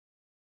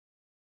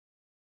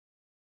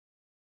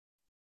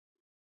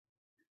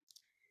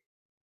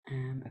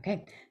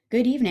Okay,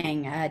 good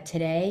evening.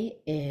 Today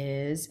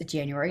is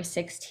January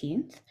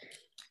 16th.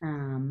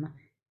 Um,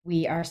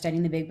 we are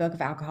studying the Big Book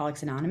of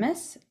Alcoholics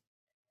Anonymous.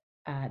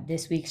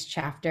 This week's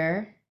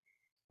chapter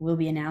will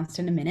be announced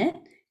in a minute.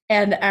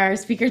 And our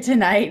speaker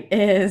tonight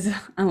is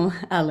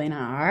Elena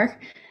R.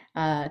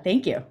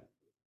 Thank you.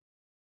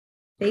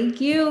 Thank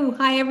you.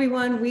 Hi,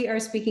 everyone. We are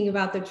speaking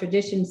about the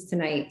traditions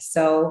tonight.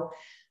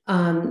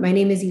 My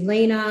name is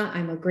Elena.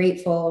 I'm a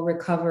grateful,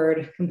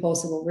 recovered,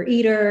 compulsive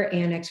overeater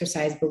and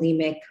exercise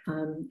bulimic.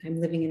 I'm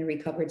living in a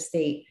recovered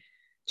state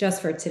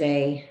just for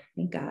today.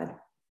 Thank God.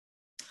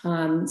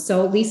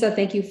 Lisa,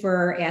 thank you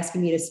for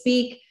asking me to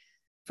speak.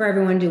 For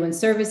everyone doing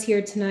service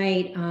here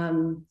tonight,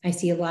 I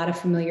see a lot of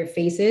familiar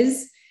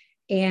faces,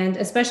 and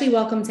especially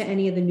welcome to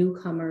any of the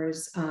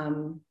newcomers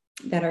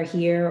that are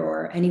here,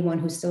 or anyone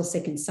who's still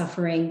sick and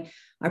suffering.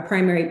 Our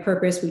primary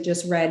purpose, we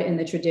just read in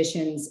the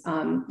traditions,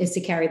 is to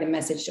carry the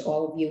message to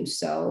all of you.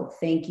 So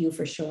thank you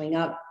for showing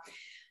up.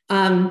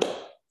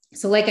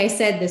 Like I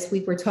said, this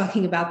week we're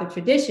talking about the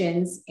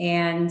traditions,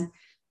 and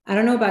I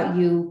don't know about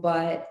you,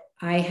 but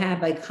I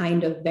have a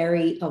kind of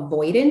very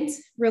avoidant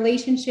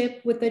relationship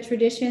with the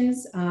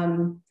traditions.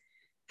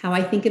 How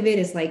I think of it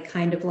is like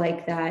kind of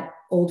like that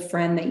old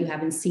friend that you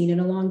haven't seen in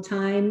a long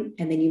time,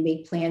 and then you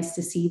make plans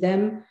to see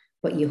them,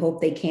 but you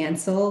hope they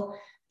cancel,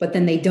 but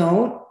then they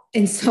don't.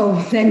 And so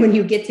then when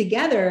you get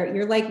together,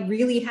 you're like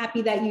really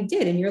happy that you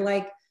did. And you're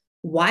like,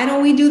 why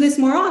don't we do this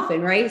more often?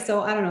 Right.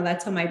 So I don't know.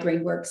 That's how my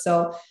brain works.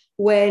 So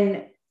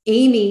when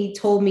Amy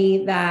told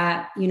me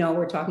that,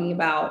 we're talking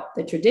about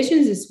the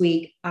traditions this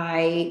week,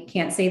 I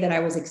can't say that I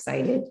was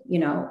excited,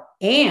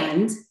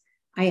 and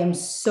I am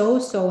so,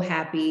 so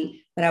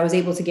happy that I was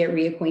able to get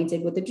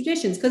reacquainted with the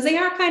traditions, because they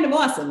are kind of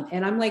awesome.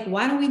 And I'm like,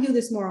 why don't we do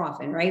this more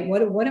often? Right.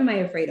 What am I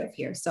afraid of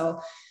here?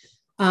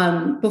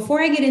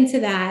 Before I get into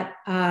that,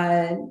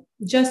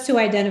 just to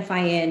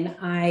identify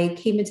I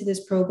came into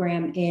this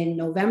program in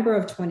November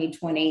of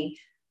 2020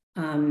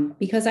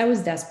 because I was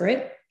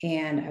desperate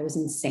and I was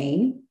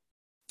insane.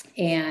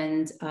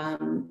 And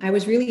I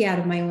was really out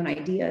of my own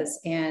ideas,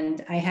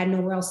 and I had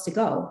nowhere else to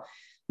go.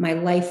 My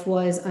life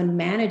was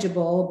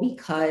unmanageable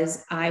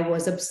because I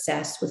was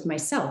obsessed with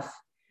myself.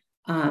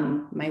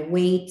 My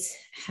weight,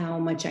 how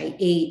much I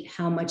ate,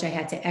 how much I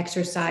had to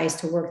exercise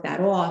to work that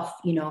off,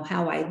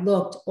 how I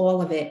looked,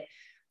 all of it.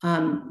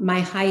 My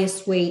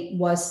highest weight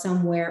was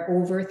somewhere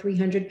over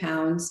 300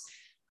 pounds.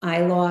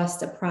 I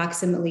lost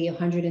approximately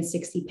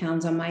 160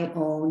 pounds on my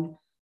own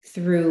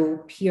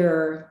through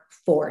pure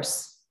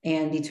force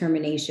and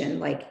determination,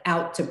 like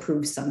out to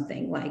prove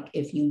something. Like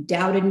if you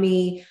doubted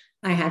me,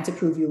 I had to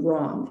prove you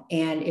wrong.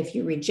 And if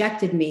you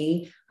rejected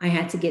me, I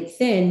had to get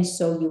thin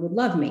so you would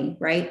love me,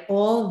 right?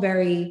 All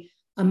very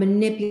a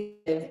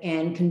manipulative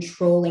and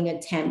controlling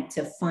attempt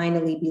to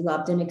finally be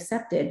loved and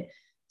accepted.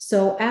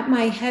 So at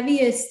my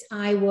heaviest,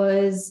 I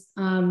was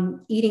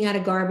eating out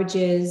of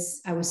garbages.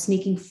 I was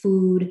sneaking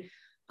food.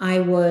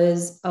 I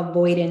was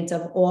avoidant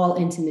of all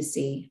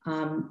intimacy,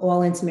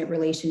 all intimate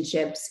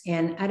relationships.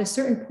 And at a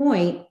certain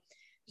point,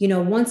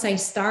 once I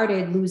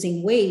started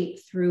losing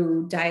weight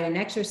through diet and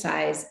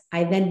exercise,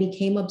 I then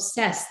became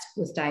obsessed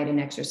with diet and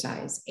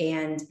exercise.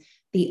 And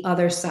the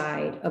other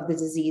side of the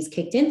disease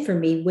kicked in for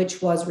me,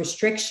 which was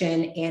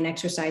restriction and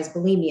exercise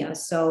bulimia.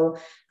 So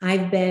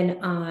I've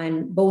been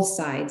on both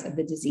sides of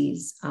the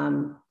disease.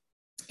 And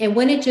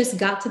when it just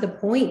got to the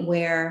point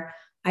where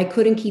I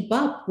couldn't keep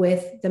up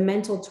with the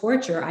mental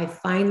torture, I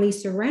finally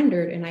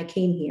surrendered and I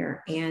came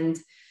here. And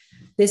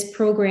this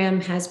program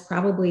has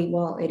probably,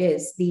 well, it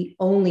is the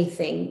only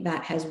thing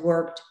that has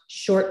worked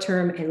short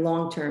term and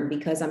long term,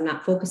 because I'm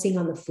not focusing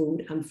on the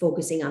food, I'm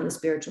focusing on the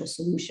spiritual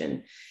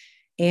solution.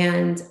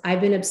 And I've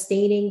been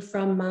abstaining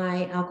from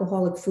my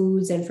alcoholic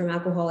foods and from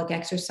alcoholic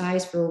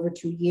exercise for over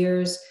 2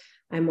 years.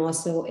 I'm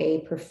also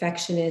a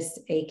perfectionist,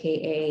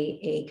 AKA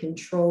a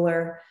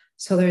controller.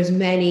 So there's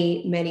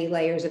many, many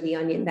layers of the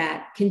onion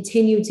that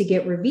continue to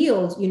get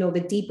revealed,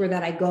 the deeper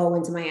that I go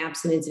into my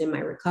abstinence and in my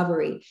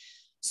recovery.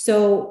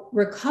 So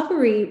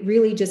recovery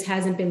really just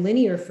hasn't been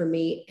linear for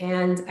me.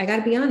 And I got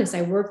to be honest,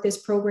 I worked this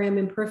program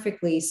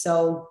imperfectly.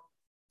 So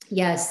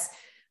yes,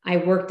 I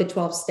worked the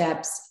 12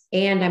 steps,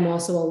 and I'm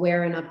also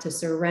aware enough to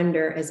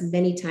surrender as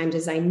many times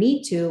as I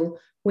need to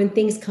when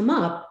things come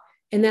up.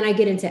 And then I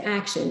get into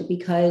action,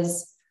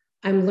 because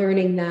I'm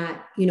learning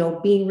that,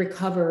 being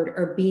recovered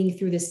or being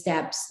through the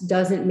steps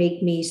doesn't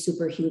make me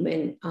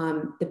superhuman.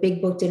 The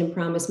big book didn't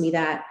promise me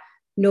that.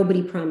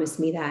 Nobody promised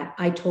me that.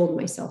 I told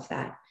myself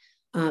that.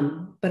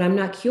 But I'm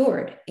not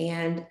cured,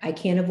 and I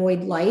can't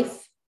avoid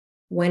life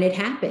when it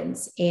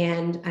happens.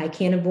 And I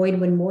can't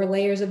avoid when more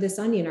layers of this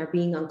onion are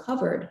being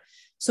uncovered.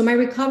 So my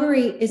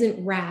recovery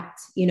isn't wrapped,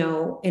 in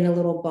a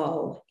little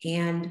bow.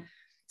 And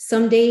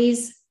some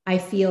days I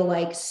feel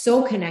like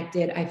so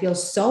connected. I feel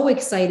so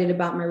excited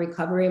about my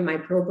recovery and my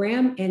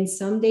program. And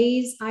some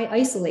days I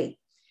isolate,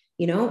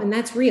 and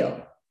that's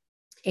real.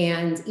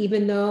 And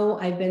even though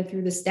I've been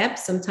through the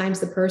steps, sometimes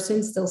the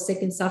person still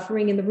sick and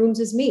suffering in the rooms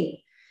is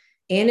me.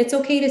 And it's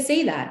okay to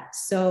say that.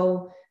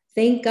 So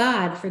thank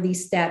God for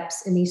these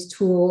steps and these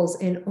tools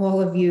and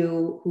all of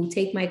you who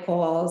take my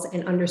calls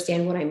and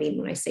understand what I mean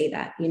when I say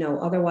that.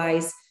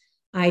 Otherwise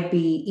I'd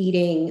be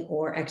eating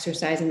or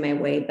exercising my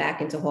way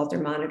back into Holter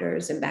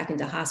monitors and back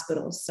into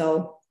hospitals.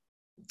 So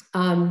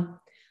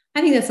I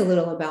think that's a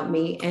little about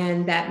me,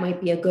 and that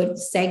might be a good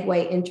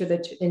segue into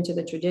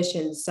the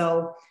traditions.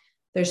 So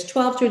there's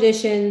 12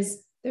 traditions,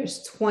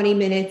 there's 20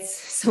 minutes.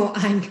 So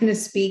I'm going to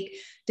speak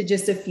to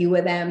just a few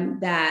of them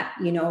that,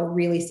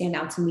 really stand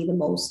out to me the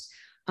most.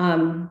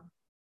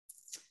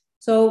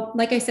 So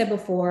like I said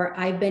before,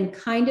 I've been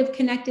kind of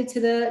connected to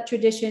the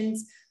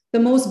traditions. The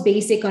most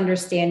basic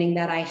understanding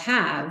that I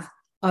have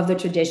of the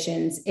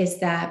traditions is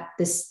that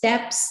the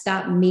steps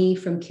stop me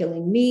from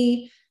killing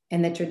me,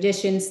 and the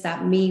traditions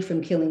stop me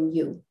from killing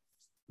you.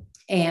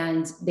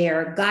 And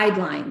they're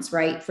guidelines,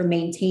 right, for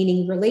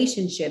maintaining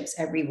relationships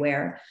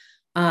everywhere.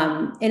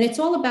 And it's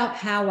all about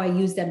how I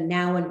use them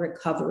now in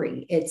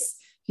recovery. It's,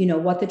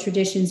 what the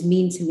traditions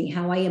mean to me,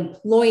 how I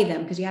employ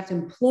them, because you have to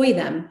employ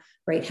them,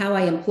 right? How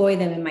I employ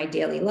them in my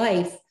daily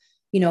life,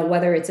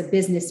 whether it's a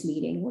business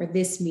meeting or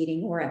this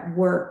meeting or at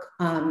work,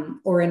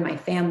 or in my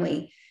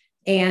family.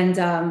 And,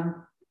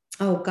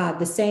 oh God,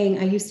 the saying,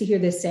 I used to hear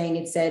this saying,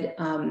 it said,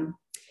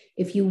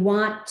 if you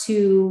want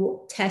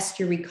to test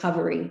your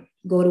recovery,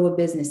 go to a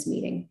business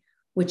meeting,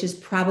 which is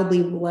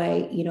probably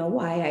why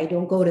I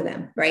don't go to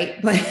them,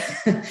 right? But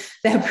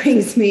that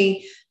brings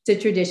me to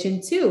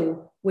tradition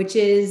 2, which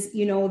is,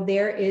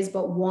 there is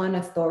but one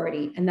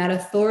authority, and that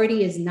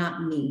authority is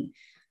not me.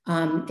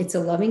 It's a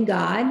loving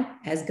God,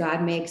 as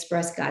God may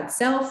express God's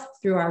self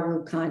through our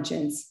root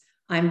conscience.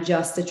 I'm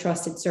just a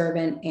trusted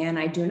servant, and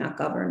I do not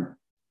govern.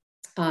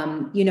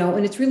 And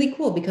it's really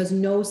cool because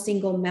no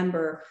single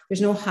member, there's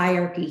no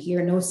hierarchy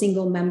here. No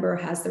single member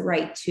has the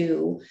right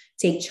to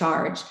take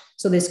charge.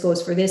 So this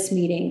goes for this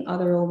meeting,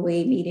 other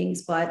OA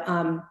meetings, but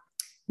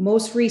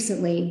most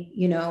recently,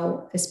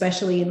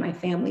 especially in my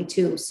family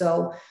too.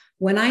 So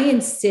when I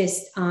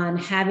insist on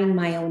having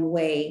my own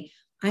way,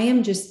 I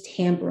am just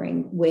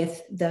tampering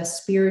with the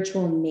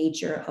spiritual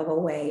nature of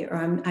OA, or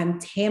I'm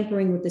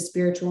tampering with the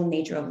spiritual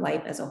nature of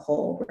life as a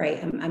whole,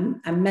 right?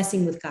 I'm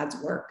messing with God's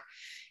work.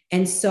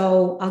 And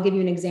so I'll give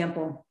you an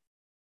example.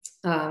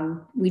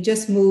 We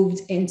just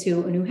moved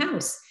into a new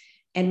house,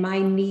 and my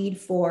need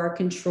for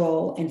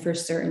control and for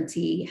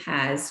certainty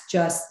has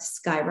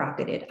just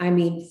skyrocketed. I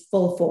mean,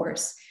 full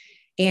force.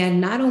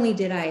 And not only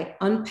did I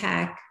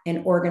unpack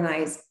and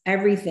organize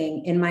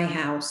everything in my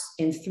house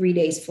in 3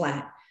 days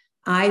flat,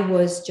 I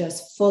was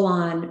just full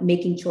on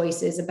making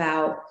choices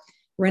about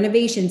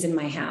renovations in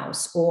my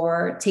house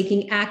or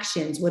taking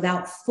actions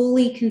without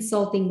fully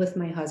consulting with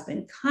my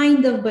husband,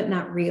 kind of, but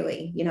not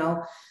really,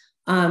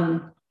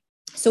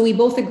 So we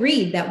both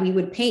agreed that we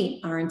would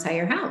paint our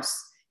entire house,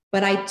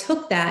 but I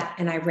took that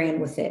and I ran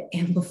with it.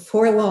 And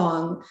before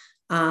long,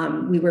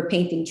 we were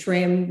painting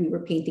trim, we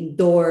were painting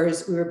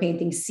doors, we were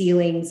painting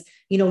ceilings,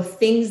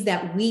 things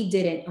that we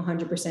didn't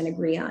 100%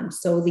 agree on.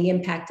 So the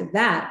impact of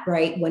that,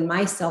 right, when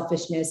my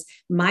selfishness,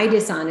 my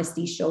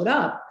dishonesty showed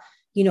up,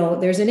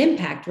 there's an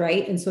impact,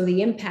 right? And so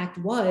the impact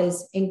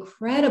was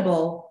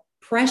incredible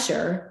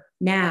pressure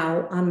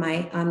now on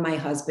my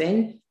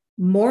husband,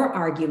 more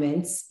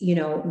arguments,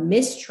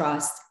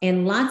 mistrust,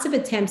 and lots of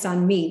attempts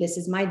on me. This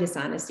is my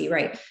dishonesty,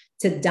 right?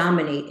 To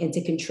dominate and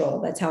to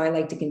control. That's how I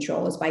like to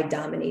control, is by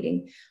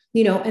dominating,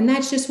 and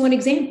that's just one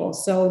example.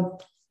 So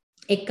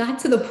it got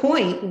to the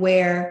point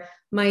where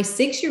my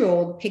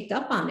 6-year-old picked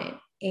up on it.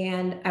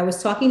 And I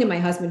was talking to my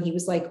husband. He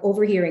was like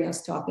overhearing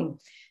us talking.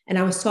 And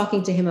I was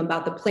talking to him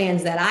about the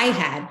plans that I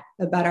had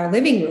about our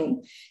living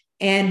room.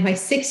 And my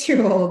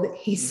 6-year-old,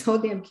 he's so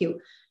damn cute.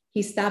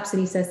 He stops and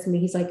he says to me,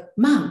 he's like,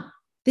 Mom,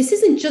 this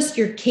isn't just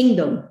your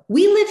kingdom.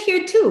 We live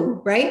here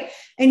too, right?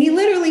 And he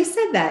literally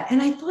said that.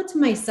 And I thought to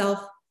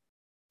myself,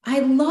 I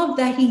love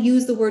that he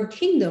used the word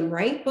kingdom,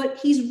 right? But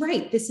he's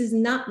right. This is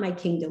not my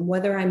kingdom,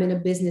 whether I'm in a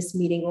business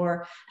meeting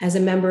or as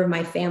a member of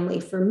my family.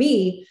 For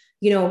me,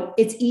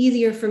 it's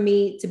easier for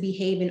me to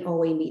behave in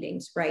OA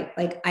meetings, right?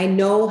 Like I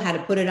know how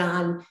to put it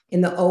on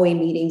in the OA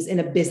meetings, in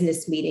a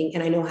business meeting,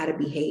 and I know how to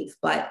behave.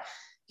 But,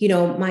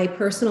 my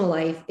personal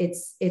life,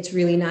 it's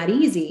really not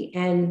easy.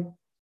 And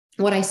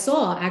what I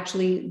saw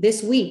actually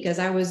this week, as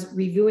I was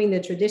reviewing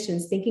the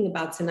traditions, thinking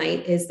about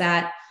tonight, is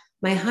that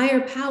my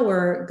higher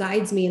power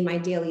guides me in my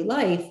daily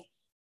life.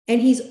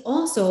 And he's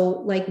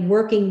also like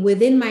working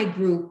within my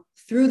group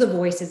through the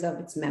voices of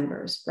its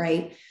members,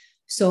 right?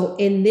 So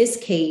in this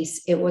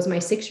case, it was my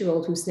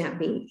 6-year-old who snapped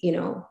me,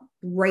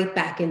 right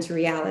back into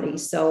reality.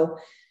 So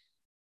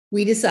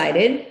we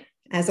decided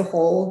as a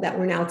whole that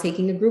we're now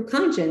taking a group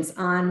conscience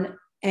on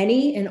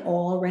any and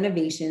all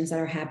renovations that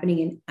are happening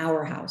in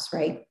our house,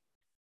 right?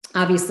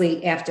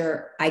 Obviously,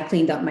 after I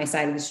cleaned up my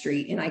side of the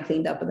street and I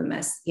cleaned up the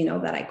mess,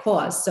 that I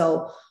caused.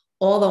 So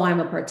although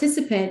I'm a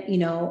participant,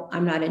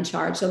 I'm not in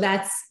charge. So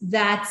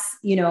that's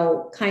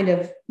kind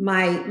of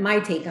my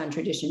take on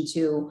tradition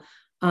 2.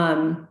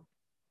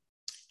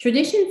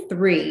 Tradition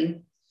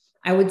 3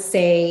 I would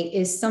say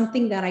is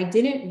something that I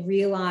didn't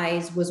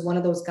realize was one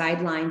of those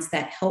guidelines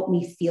that helped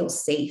me feel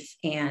safe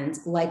and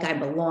like I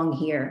belong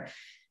here.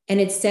 And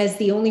it says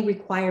the only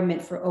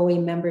requirement for OA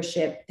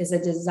membership is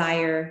a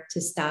desire to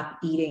stop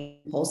eating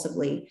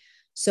compulsively.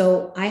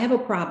 So I have a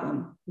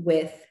problem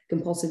with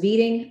compulsive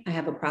eating. I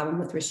have a problem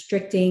with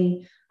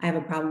restricting. I have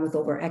a problem with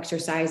over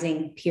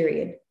exercising,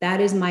 period. That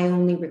is my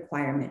only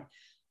requirement.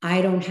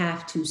 I don't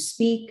have to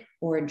speak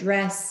or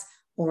address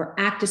or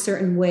act a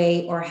certain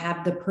way or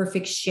have the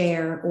perfect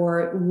share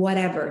or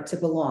whatever to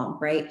belong,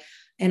 right?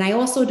 And I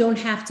also don't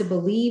have to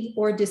believe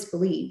or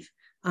disbelieve.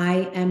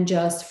 I am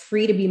just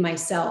free to be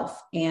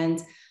myself.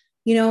 And,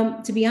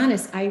 to be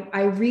honest,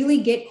 I really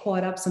get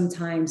caught up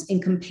sometimes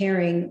in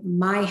comparing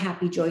my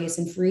happy, joyous,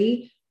 and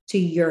free to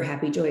your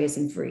happy, joyous,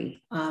 and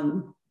free.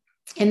 And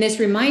this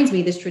reminds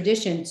me, this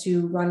tradition,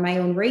 to run my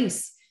own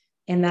race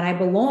and that I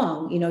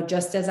belong,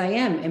 just as I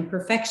am,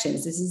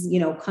 imperfections. This is,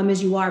 come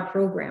as you are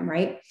program,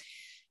 right?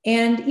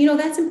 And,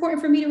 that's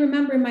important for me to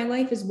remember in my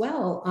life as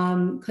well.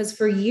 Because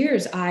for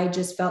years, I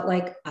just felt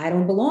like I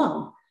don't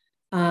belong.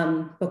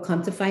 But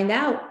come to find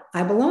out,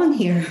 I belong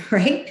here,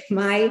 right?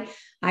 My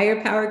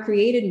higher power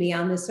created me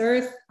on this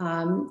earth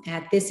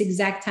at this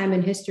exact time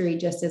in history,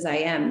 just as I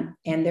am.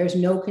 And there's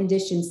no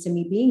conditions to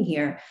me being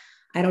here.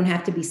 I don't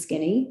have to be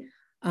skinny.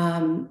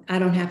 I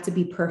don't have to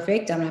be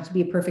perfect. I don't have to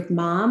be a perfect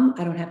mom.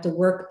 I don't have to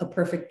work a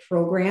perfect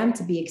program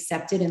to be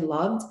accepted and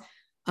loved.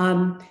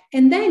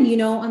 And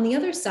then, on the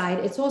other side,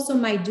 it's also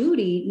my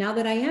duty, now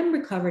that I am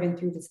recovered and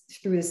through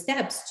the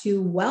steps,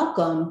 to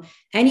welcome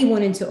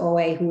anyone into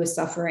OA who is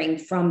suffering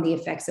from the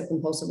effects of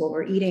compulsive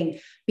overeating,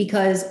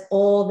 because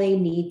all they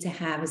need to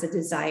have is a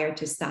desire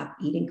to stop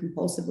eating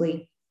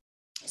compulsively.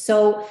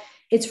 So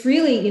it's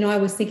really, I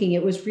was thinking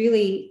it was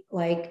really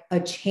like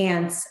a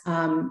chance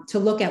to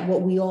look at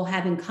what we all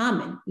have in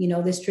common.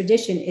 This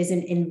tradition is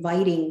an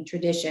inviting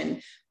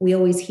tradition. We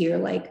always hear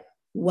like,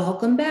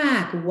 welcome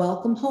back,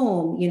 welcome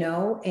home,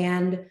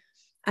 and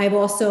I've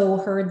also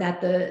heard that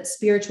the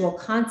spiritual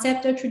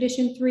concept of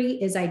tradition 3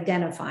 is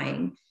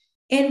identifying.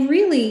 And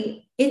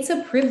really, it's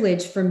a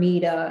privilege for me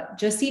to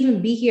just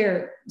even be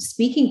here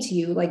speaking to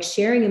you, like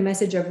sharing a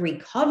message of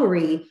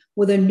recovery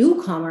with a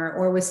newcomer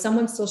or with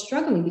someone still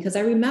struggling, because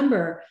I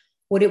remember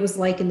what it was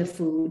like in the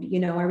food.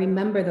 I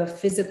remember the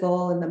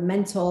physical and the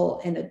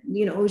mental and,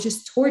 it was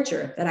just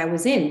torture that I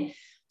was in.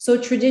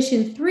 So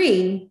tradition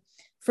 3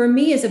 for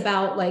me is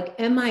about like,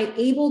 am I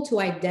able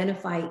to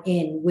identify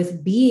in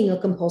with being a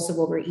compulsive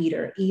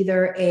overeater,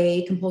 either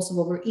a compulsive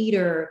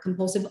overeater,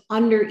 compulsive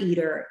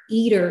undereater,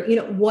 eater,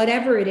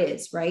 whatever it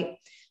is, right?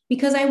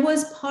 Because I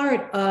was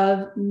part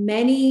of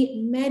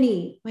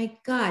many, my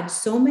God,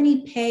 so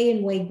many pay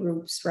and weigh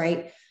groups,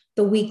 right?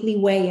 The weekly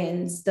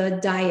weigh-ins, the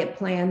diet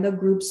plan, the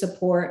group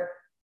support,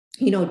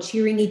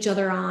 cheering each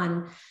other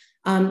on.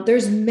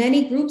 There's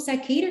many groups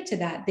that cater to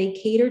that. They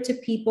cater to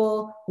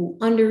people who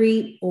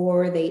undereat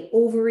or they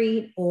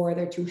overeat or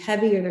they're too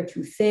heavy or they're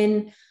too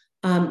thin.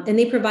 And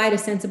they provide a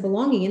sense of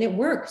belonging, and it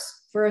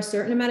works for a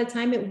certain amount of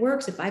time. It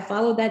works. If I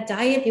follow that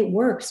diet, it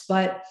works.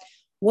 But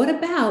what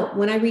about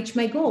when I reach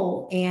my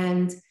goal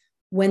and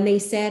when they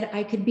said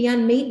I could be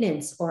on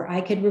maintenance or I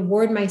could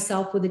reward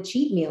myself with a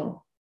cheat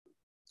meal?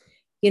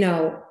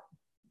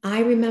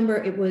 I remember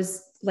it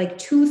was like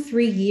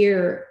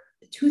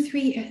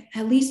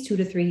at least 2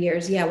 to 3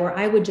 years, where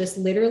I would just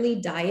literally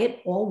diet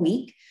all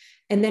week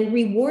and then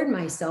reward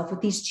myself with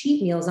these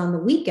cheat meals on the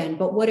weekend.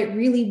 But what it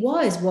really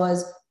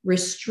was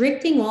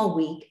restricting all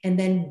week and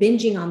then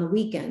binging on the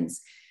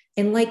weekends.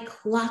 And like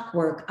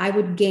clockwork, I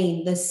would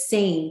gain the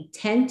same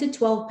 10 to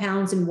 12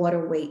 pounds in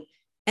water weight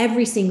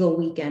every single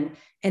weekend.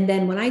 And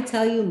then when I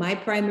tell you my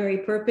primary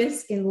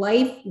purpose in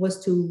life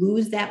was to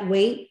lose that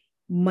weight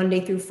Monday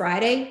through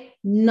Friday,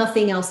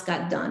 nothing else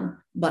got done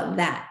but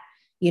that.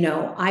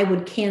 I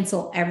would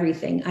cancel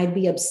everything. I'd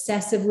be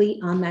obsessively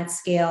on that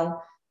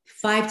scale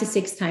 5 to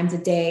 6 times a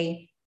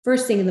day,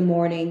 first thing in the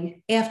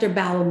morning, after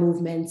bowel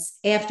movements,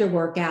 after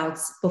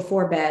workouts,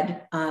 before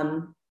bed.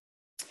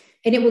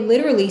 And it would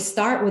literally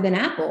start with an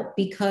apple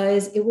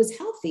because it was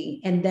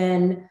healthy. And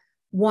then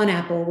one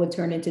apple would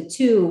turn into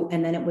 2,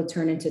 and then it would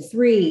turn into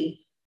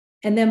 3.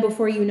 And then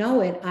before you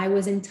know it, I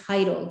was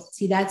entitled.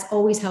 See, that's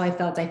always how I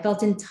felt. I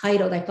felt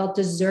entitled. I felt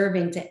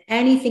deserving to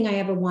anything I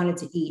ever wanted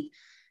to eat,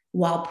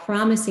 while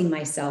promising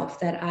myself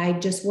that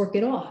I'd just work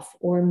it off.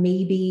 Or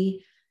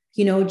maybe,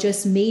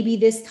 just maybe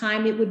this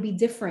time it would be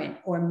different.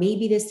 Or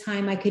maybe this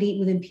time I could eat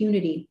with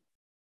impunity.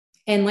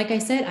 And like I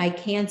said, I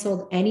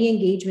canceled any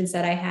engagements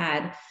that I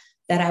had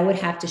that I would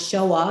have to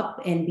show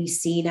up and be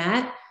seen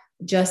at,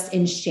 just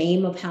in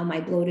shame of how my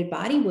bloated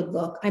body would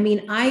look. I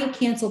mean, I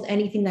canceled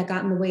anything that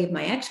got in the way of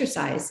my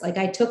exercise. Like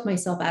I took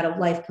myself out of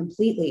life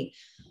completely.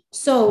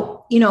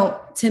 So,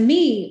 to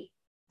me,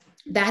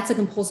 that's a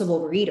compulsive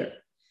overeater.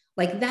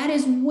 Like that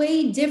is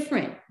way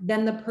different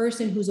than the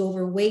person who's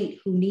overweight,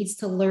 who needs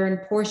to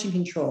learn portion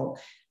control.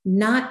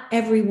 Not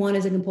everyone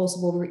is a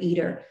compulsive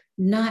overeater.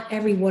 Not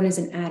everyone is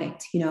an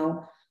addict.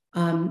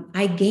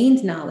 I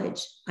gained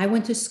knowledge. I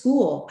went to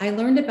school. I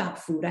learned about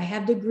food. I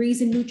have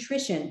degrees in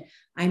nutrition.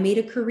 I made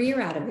a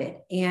career out of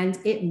it, and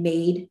it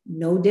made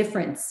no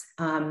difference.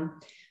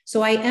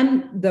 So I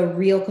am the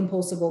real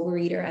compulsive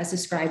overeater as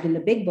described in the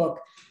big book.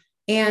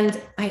 And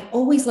I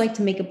always like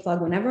to make a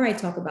plug whenever I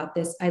talk about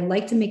this. I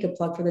like to make a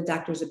plug for the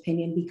doctor's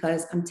opinion,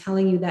 because I'm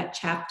telling you that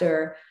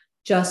chapter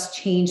just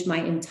changed my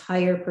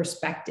entire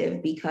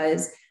perspective,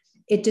 because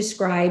it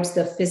describes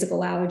the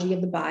physical allergy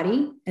of the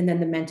body and then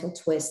the mental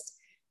twist.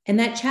 And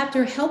that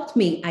chapter helped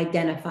me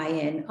identify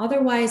in.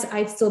 Otherwise,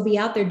 I'd still be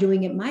out there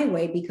doing it my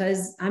way,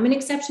 because I'm an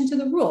exception to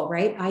the rule,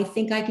 right? I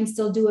think I can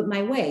still do it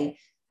my way.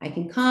 I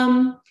can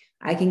come,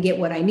 I can get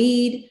what I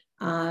need,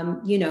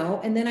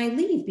 and then I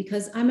leave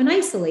because I'm an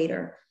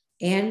isolator.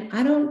 And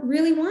I don't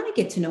really want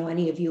to get to know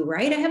any of you,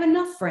 right? I have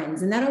enough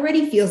friends, and that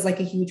already feels like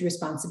a huge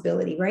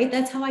responsibility, right?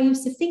 That's how I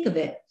used to think of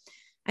it.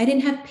 I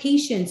didn't have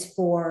patience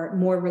for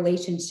more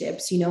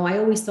relationships. I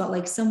always thought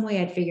like some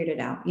way I'd figured it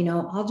out.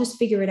 I'll just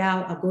figure it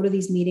out. I'll go to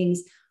these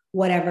meetings,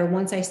 whatever.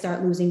 Once I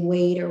start losing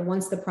weight or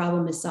once the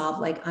problem is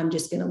solved, like I'm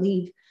just going to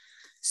leave.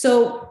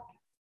 So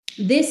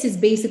this is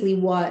basically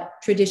what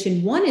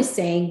tradition 1 is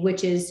saying,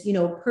 which is,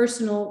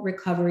 personal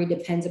recovery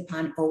depends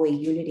upon OA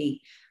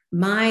unity.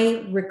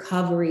 My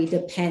recovery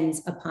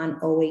depends upon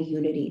OA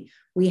unity.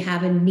 We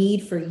have a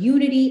need for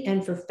unity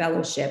and for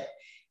fellowship.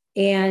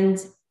 And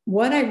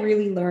what I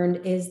really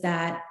learned is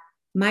that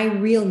my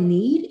real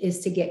need is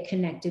to get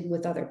connected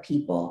with other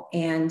people.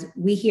 And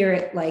we hear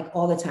it like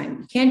all the time.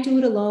 You can't do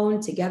it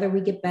alone. Together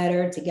we get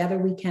better. Together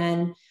we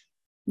can.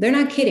 They're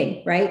not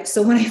kidding, right?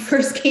 So when I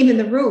first came in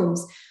the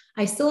rooms,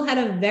 I still had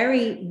a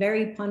very,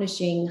 very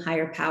punishing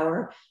higher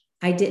power.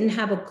 I didn't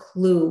have a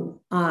clue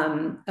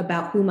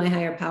about who my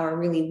higher power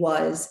really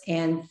was.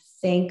 And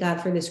thank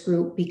God for this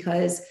group,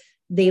 because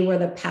they were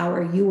the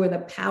power. You were the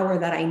power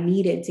that I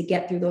needed to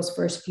get through those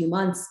first few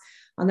months.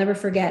 I'll never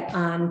forget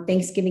on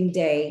Thanksgiving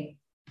Day,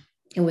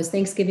 it was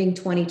Thanksgiving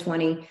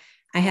 2020.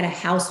 I had a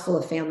house full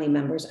of family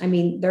members. I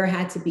mean, there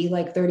had to be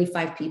like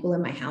 35 people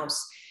in my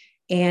house.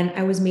 And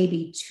I was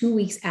maybe 2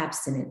 weeks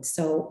abstinent.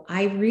 So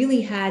I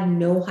really had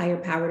no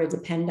higher power to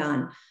depend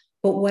on.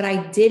 But what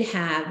I did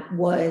have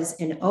was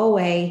an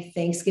OA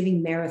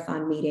Thanksgiving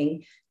marathon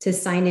meeting to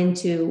sign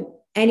into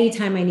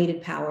anytime I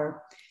needed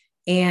power.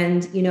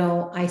 And,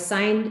 I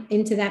signed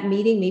into that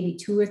meeting maybe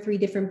 2 or 3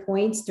 different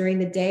points during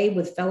the day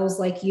with fellows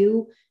like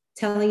you,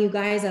 telling you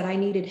guys that I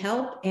needed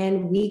help,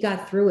 and we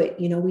got through it.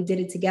 We did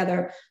it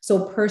together.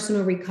 So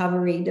personal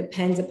recovery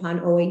depends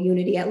upon OA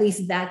unity. At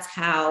least that's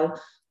how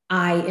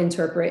I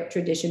interpret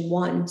tradition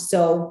 1.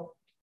 So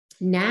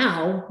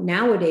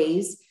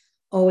nowadays,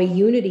 OA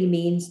unity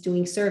means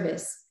doing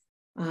service,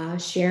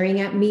 sharing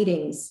at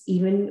meetings,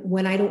 even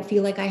when I don't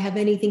feel like I have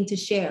anything to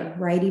share,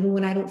 right? Even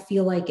when I don't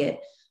feel like it,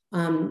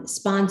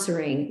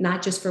 sponsoring,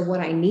 not just for what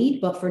I need,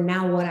 but for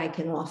now what I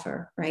can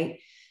offer, right?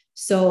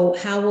 So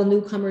how will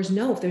newcomers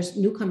know if there's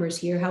newcomers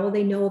here? How will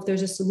they know if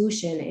there's a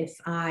solution if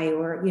I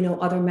or,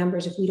 other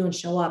members, if we don't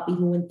show up,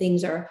 even when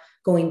things are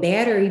going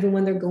bad or even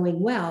when they're going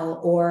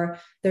well? Or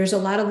there's a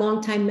lot of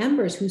longtime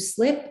members who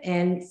slip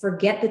and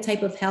forget the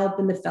type of help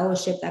and the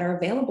fellowship that are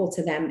available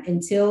to them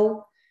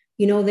until,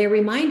 they're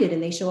reminded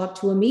and they show up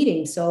to a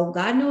meeting. So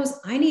God knows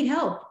I need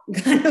help.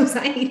 God knows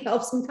I need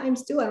help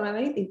sometimes too. I don't have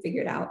anything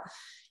figured out.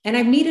 And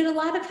I've needed a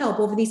lot of help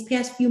over these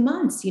past few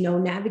months,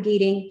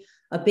 navigating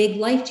a big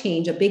life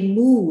change, a big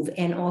move,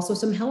 and also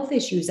some health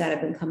issues that have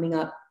been coming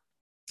up.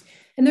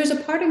 And there's a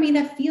part of me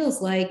that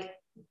feels like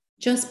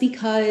just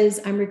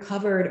because I'm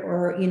recovered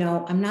or,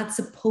 I'm not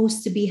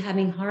supposed to be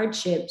having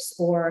hardships,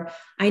 or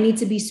I need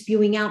to be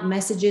spewing out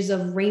messages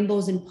of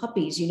rainbows and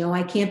puppies.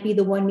 I can't be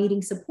the one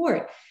needing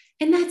support.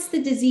 And that's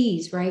the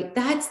disease, right?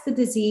 That's the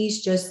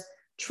disease just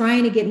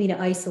trying to get me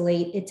to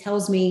isolate. It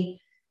tells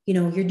me,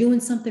 you're doing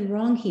something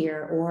wrong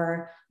here,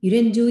 or you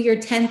didn't do your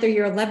 10th or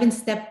your 11th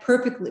step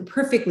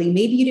perfectly.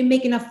 Maybe you didn't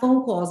make enough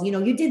phone calls.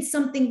 You did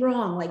something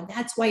wrong. Like,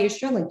 that's why you're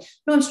struggling.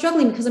 No, I'm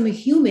struggling because I'm a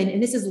human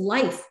and this is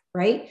life,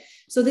 right?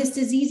 So this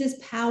disease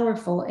is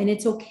powerful, and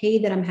it's okay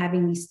that I'm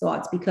having these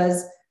thoughts,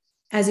 because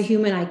as a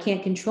human, I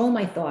can't control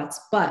my thoughts,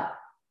 but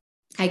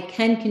I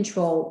can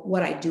control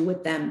what I do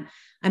with them.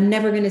 I'm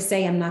never going to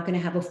say I'm not going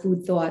to have a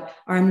food thought,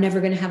 or I'm never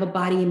going to have a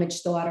body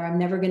image thought, or I'm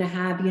never going to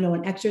have,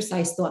 an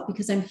exercise thought,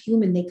 because I'm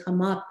human. They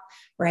come up,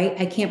 right?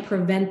 I can't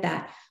prevent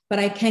that, but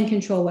I can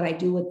control what I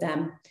do with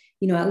them.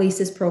 At least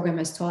this program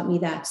has taught me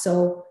that.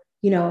 So,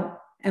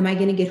 am I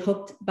going to get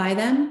hooked by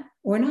them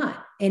or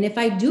not? And if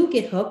I do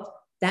get hooked,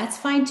 that's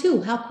fine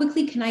too. How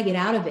quickly can I get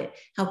out of it?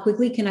 How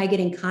quickly can I get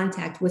in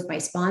contact with my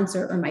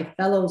sponsor or my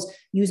fellows,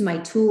 use my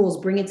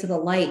tools, bring it to the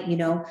light,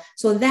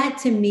 So that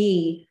to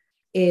me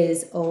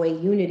is OA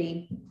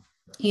unity,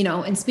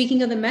 and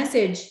speaking of the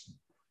message,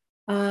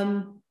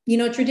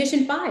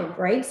 tradition 5,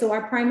 right? So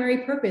our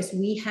primary purpose,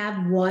 we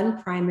have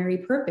one primary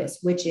purpose,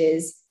 which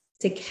is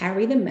to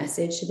carry the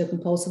message to the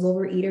compulsive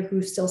overeater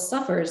who still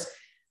suffers.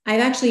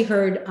 I've actually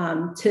heard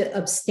to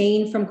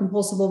abstain from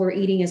compulsive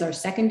overeating is our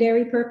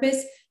secondary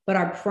purpose, but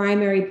our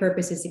primary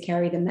purpose is to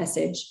carry the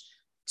message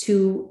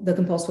to the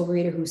compulsive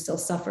overeater who still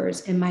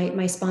suffers. And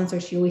my sponsor,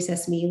 she always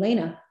says to me,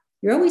 Elena,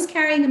 you're always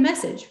carrying a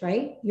message,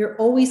 right? You're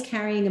always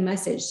carrying a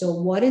message. So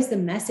what is the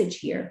message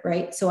here,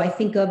 right? So I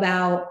think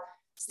about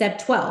step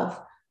 12,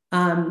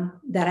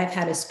 that I've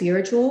had a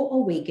spiritual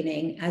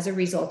awakening as a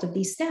result of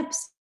these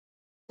steps.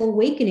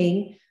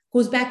 Awakening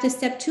goes back to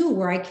step 2,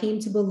 where I came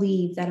to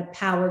believe that a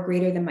power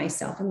greater than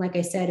myself, and like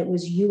I said, it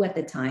was you at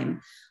the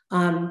time,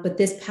 but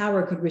this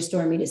power could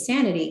restore me to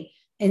sanity.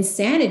 And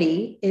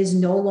sanity is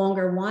no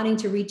longer wanting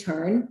to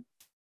return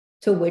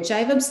to which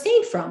I've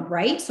abstained from,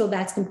 right? So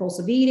that's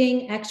compulsive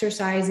eating,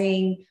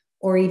 exercising,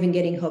 or even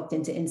getting hooked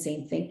into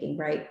insane thinking,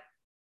 right?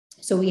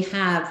 So we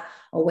have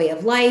a way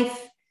of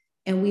life,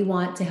 and we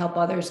want to help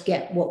others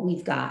get what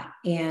we've got.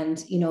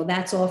 And,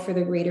 that's all for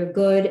the greater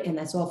good. And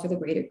that's all for the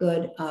greater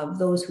good of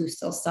those who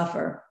still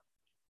suffer.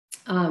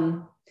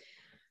 Um,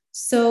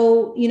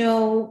 so,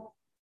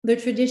 the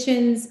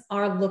traditions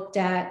are looked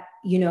at,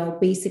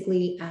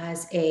 basically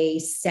as a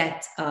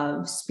set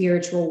of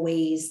spiritual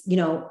ways,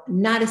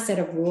 not a set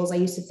of rules. I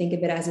used to think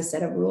of it as a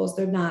set of rules.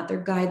 They're not,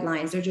 they're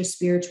guidelines. They're just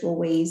spiritual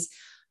ways.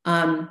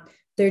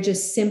 They're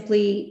just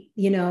simply,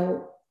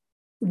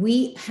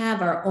 we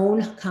have our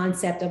own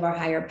concept of our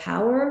higher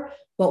power,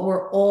 but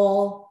we're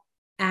all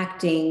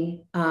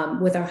acting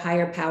with our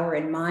higher power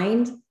in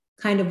mind,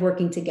 kind of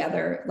working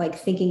together, like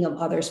thinking of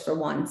others for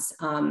once,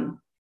 and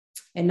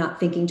not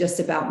thinking just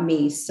about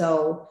me.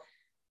 So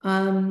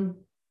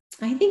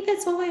I think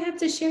that's all I have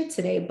to share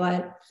today,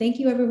 but thank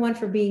you everyone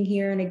for being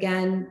here. And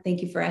again,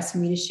 thank you for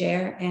asking me to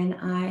share, and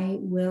I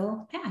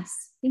will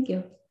pass. Thank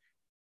you.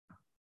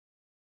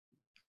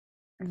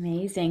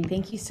 Amazing.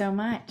 Thank you so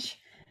much.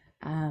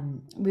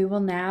 We will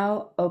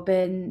now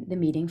open the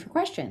meeting for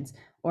questions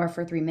or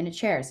for 3-minute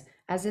shares.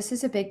 As this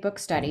is a big book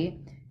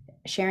study,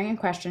 sharing a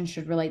question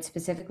should relate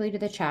specifically to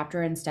the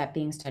chapter and step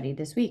being studied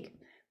this week.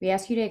 We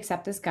ask you to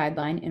accept this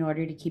guideline in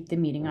order to keep the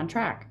meeting on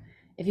track.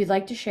 If you'd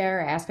like to share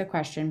or ask a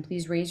question,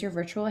 please raise your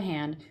virtual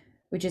hand,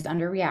 which is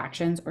under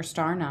reactions, or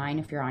 *9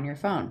 if you're on your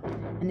phone.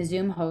 And the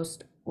Zoom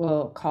host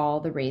will call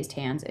the raised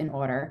hands in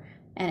order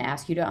and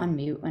ask you to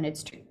unmute when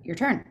it's your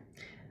turn.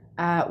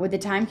 Would the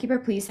timekeeper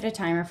please set a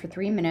timer for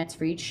 3 minutes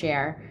for each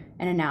share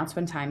and announce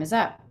when time is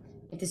up?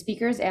 If the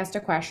speaker is asked a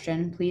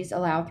question, please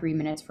allow 3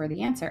 minutes for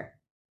the answer.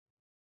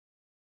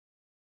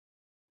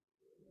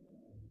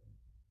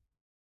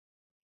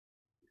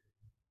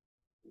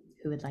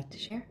 Who would like to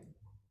share?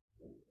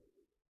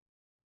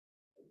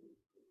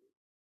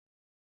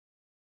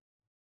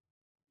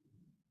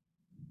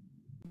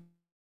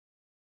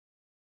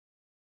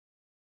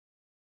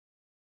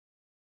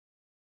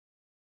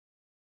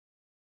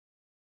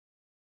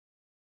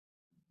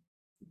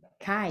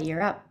 Kai,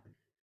 you're up.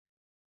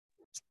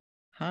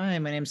 Hi,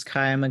 my name's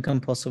Kai. I'm a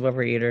compulsive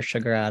overeater,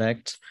 sugar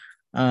addict.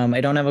 I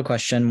don't have a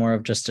question, more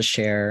of just a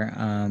share.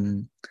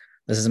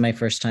 This is my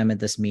first time at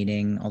this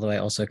meeting, although I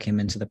also came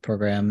into the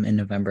program in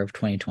November of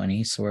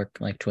 2020, so we're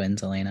like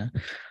twins, Elena.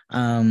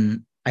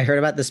 I heard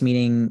about this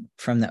meeting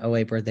from the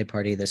OA birthday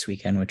party this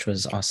weekend, which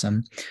was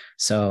awesome.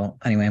 So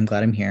anyway, I'm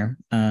glad I'm here.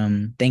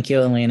 Thank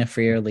you, Elena,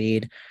 for your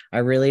lead. I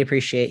really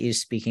appreciate you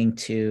speaking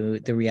to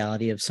the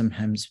reality of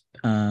sometimes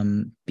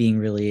being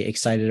really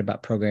excited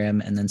about program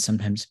and then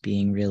sometimes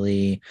being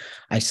really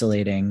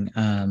isolating.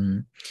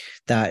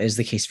 That is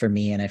the case for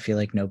me, and I feel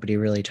like nobody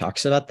really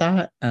talks about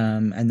that,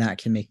 and that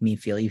can make me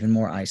feel even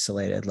more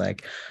isolated,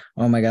 like,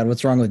 oh my god,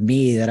 what's wrong with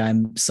me that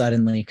I'm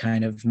suddenly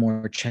kind of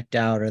more checked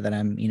out, or that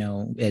I'm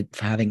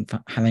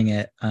having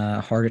it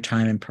harder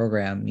time in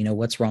program.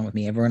 What's wrong with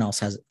me? Everyone else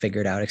has it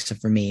figured out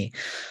except for me.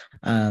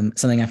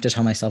 Something I have to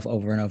tell myself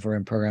over and over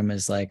in program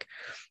is like,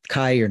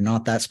 Kai, you're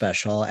not that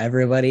special.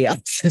 Everybody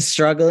else is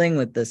struggling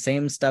with the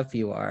same stuff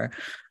you are.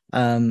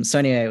 So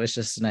anyway, it was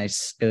just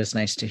nice. It was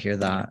nice to hear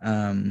that,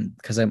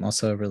 because I'm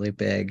also a really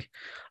big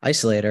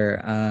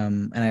isolator.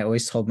 And I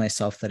always told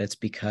myself that it's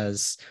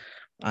because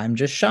I'm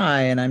just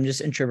shy and I'm just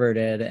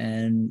introverted.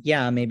 And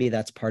yeah, maybe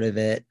that's part of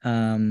it.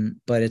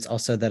 But it's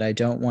also that I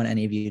don't want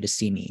any of you to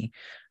see me.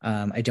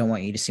 I don't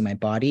want you to see my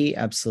body.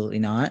 Absolutely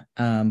not.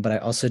 But I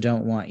also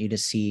don't want you to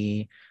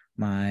see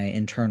my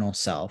internal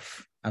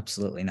self.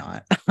 Absolutely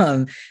not.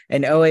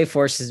 And OA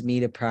forces me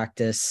to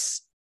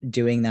practice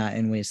doing that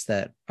in ways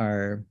that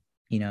are,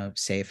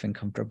 safe and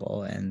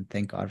comfortable. And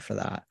thank God for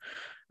that.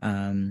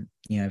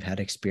 I've had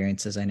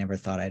experiences I never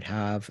thought I'd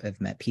have.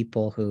 I've met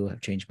people who have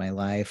changed my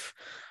life,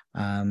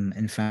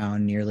 and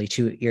found nearly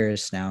 2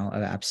 years now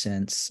of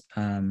abstinence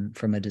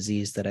from a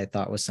disease that I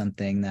thought was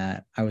something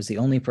that I was the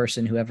only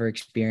person who ever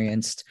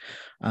experienced.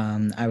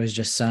 I was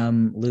just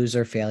some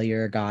loser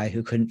failure guy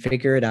who couldn't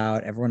figure it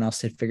out. Everyone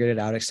else had figured it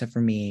out except for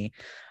me.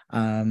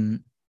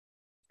 And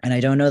I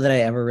don't know that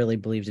I ever really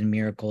believed in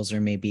miracles, or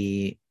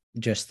maybe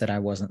just that I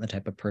wasn't the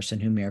type of person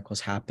who miracles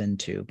happened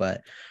to.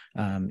 But,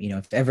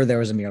 if ever there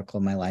was a miracle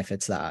in my life,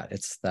 it's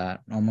that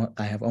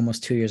I have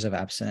almost 2 years of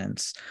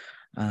abstinence.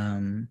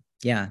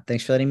 Yeah,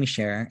 thanks for letting me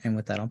share. And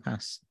with that, I'll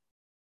pass.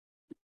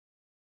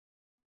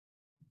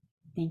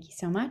 Thank you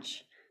so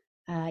much.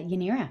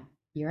 Yanira,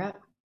 you're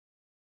up.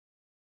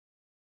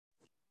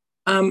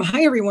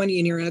 Hi, everyone.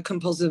 Yanira,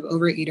 compulsive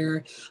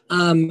overeater.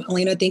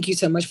 Elena, thank you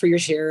so much for your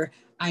share.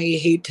 I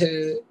hate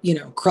to,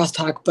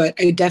 crosstalk, but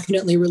I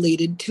definitely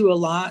related to a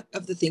lot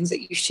of the things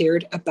that you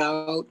shared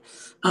about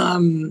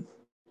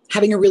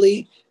having a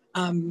really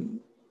fun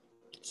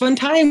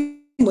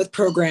time with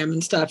program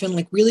and stuff and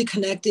like really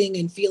connecting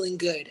and feeling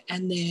good.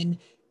 And then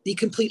the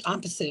complete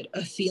opposite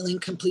of feeling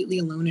completely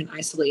alone and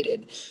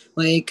isolated.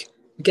 Like,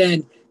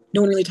 again,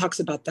 no one really talks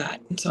about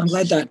that. And so I'm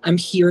glad that I'm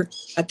here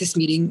at this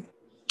meeting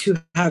to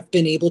have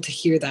been able to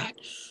hear that.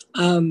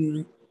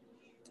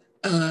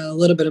 A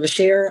little bit of a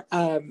share.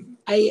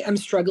 I am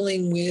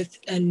struggling with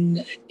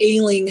an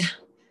ailing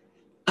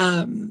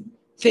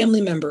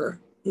family member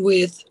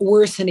with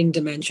worsening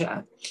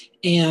dementia.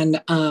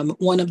 And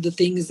one of the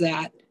things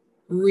that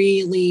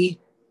really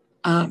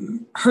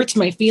hurts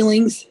my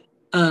feelings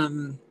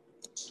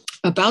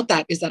about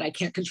that is that I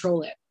can't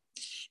control it.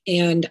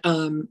 And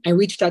I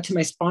reached out to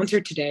my sponsor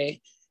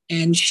today,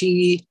 and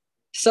she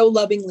so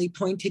lovingly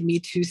pointed me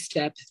to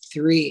step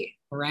 3,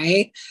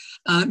 right?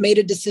 Made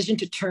a decision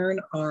to turn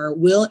our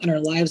will and our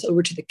lives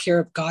over to the care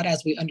of God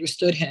as we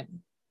understood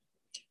him.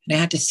 And I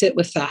had to sit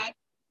with that,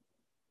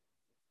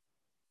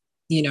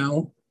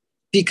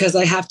 because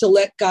I have to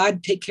let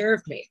God take care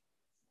of me.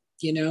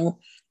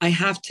 I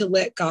have to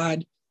let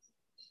God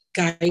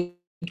guide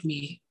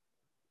me.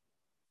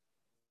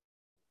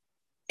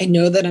 I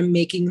know that I'm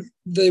making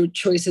the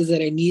choices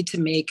that I need to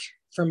make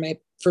for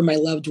my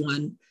loved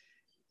one,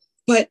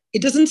 but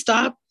it doesn't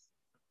stop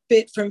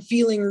it from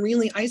feeling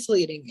really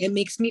isolating. It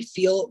makes me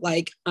feel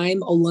like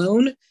I'm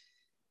alone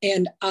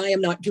and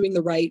I'm not doing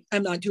right by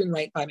my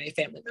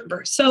family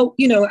member. So,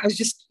 I was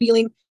just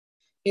feeling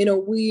in a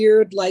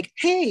weird, like,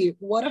 hey,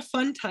 what a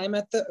fun time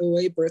at the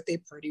OA birthday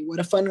party.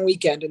 What a fun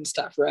weekend and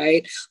stuff,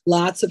 right?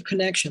 Lots of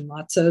connection,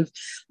 lots of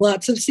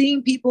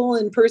seeing people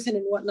in person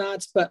and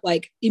whatnots, but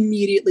like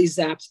immediately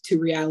zapped to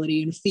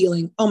reality and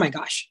feeling, oh my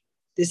gosh,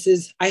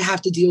 I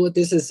have to deal with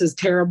this. This is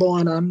terrible.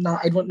 And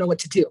I don't know what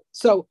to do.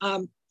 So,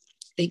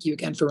 thank you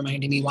again for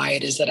reminding me why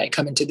it is that I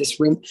come into this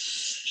room.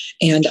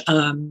 And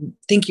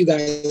thank you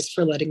guys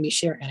for letting me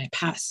share. And I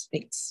pass.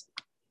 Thanks.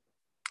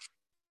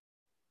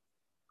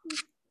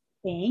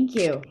 Thank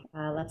you.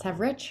 Let's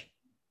have Rich.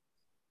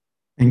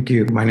 Thank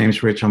you. My name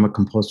is Rich. I'm a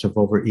compulsive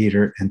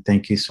overeater, and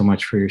thank you so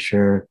much for your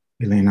share,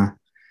 Elena.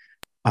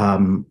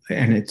 And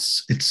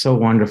it's so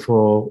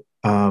wonderful,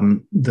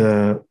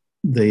 the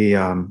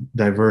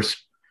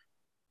diverse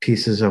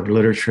pieces of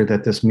literature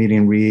that this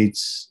meeting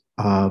reads.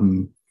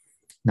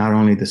 Not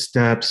only the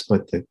steps,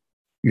 but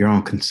your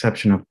own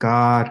conception of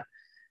God.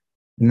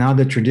 Now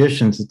the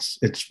traditions.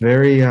 It's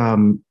very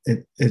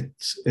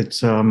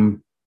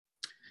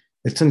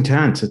it's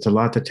intense. It's a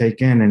lot to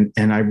take in,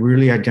 and I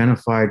really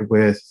identified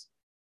with,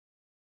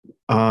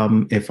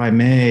 if I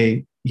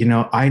may,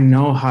 I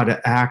know how to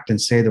act and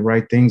say the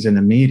right things in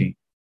a meeting.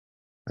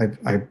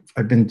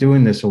 I've been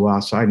doing this a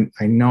while, so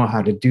I know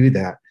how to do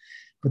that.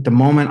 But the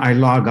moment I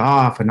log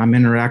off and I'm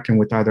interacting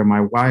with either my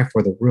wife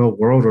or the real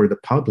world or the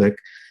public,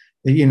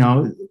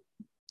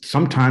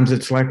 sometimes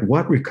it's like,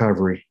 what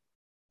recovery?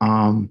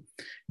 So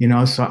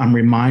I'm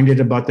reminded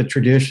about the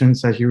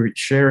traditions as you were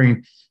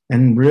sharing.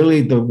 And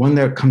really the one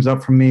that comes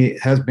up for me,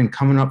 has been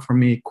coming up for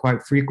me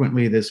quite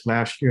frequently this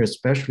last year,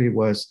 especially,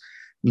 was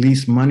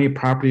lease money,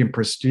 property, and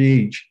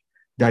prestige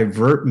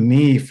divert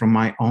me from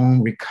my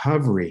own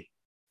recovery.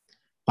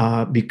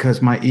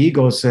 Because my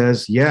ego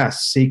says,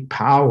 yes, seek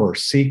power,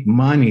 seek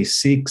money,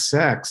 seek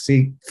sex,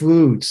 seek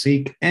food,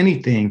 seek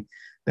anything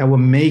that will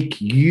make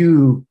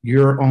you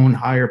your own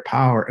higher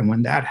power. And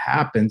when that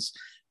happens,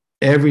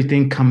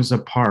 everything comes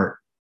apart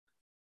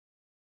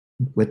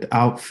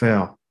without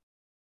fail.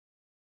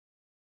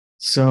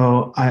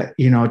 So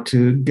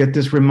to get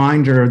this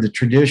reminder of the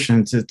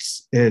traditions,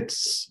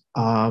 it's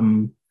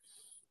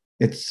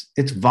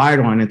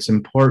vital and it's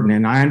important.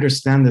 And I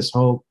understand this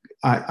whole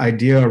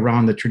idea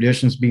around the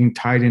traditions being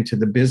tied into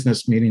the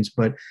business meetings,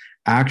 but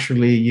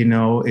actually,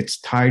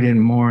 it's tied in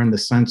more in the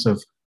sense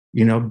of,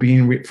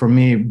 being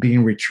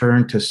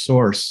returned to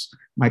source,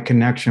 my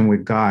connection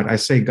with God. I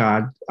say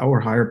God, our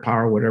higher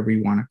power, whatever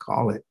you want to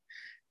call it.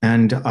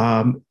 And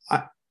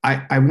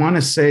I want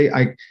to say,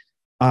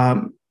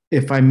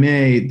 if I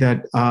may,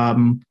 that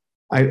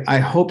I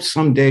hope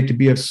someday to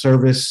be of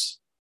service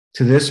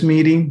to this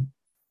meeting.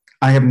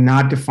 I have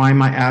not defined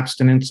my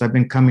abstinence. I've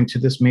been coming to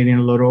this meeting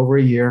a little over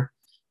a year.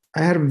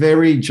 I had a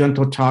very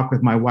gentle talk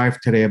with my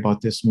wife today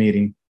about this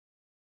meeting.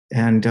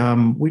 And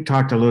we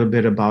talked a little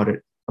bit about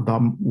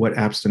what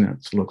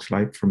abstinence looks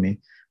like for me.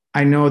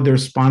 I know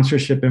there's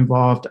sponsorship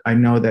involved. I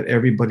know that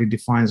everybody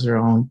defines their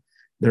own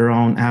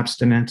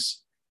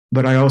abstinence.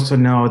 But I also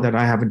know that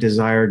I have a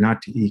desire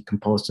not to eat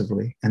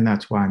compulsively, and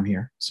that's why I'm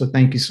here. So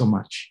thank you so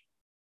much.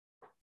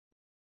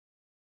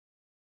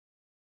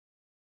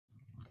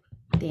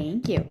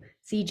 Thank you.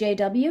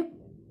 CJW?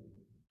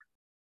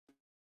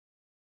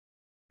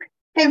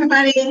 Hey,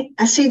 everybody.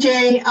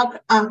 CJ,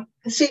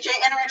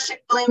 anorexic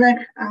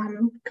bulimic,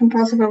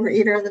 compulsive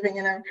overeater living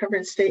in a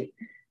recovered state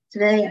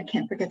today. I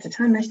can't forget to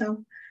time myself.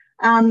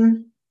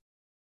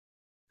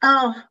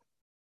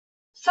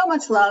 so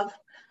much love.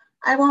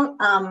 I won't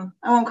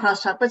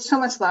cross talk, but so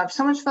much love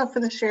for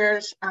the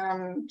shares,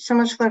 so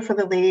much love for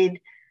the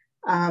lead.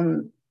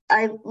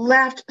 I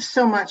laughed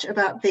so much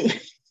about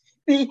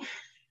the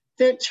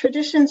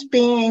traditions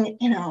being,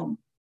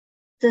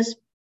 this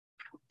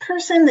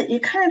person that you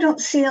kind of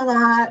don't see a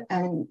lot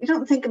and you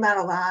don't think about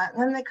a lot.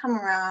 And then they come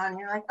around and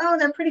you're like, oh,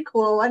 they're pretty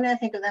cool. Why didn't I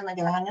think of them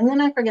again? And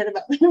then I forget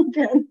about them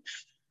again.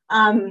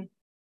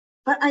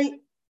 But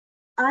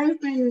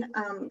I've been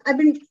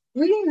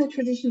reading the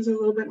traditions a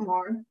little bit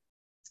more.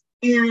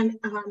 And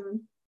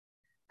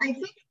I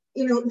think,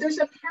 there's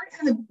a part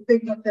in the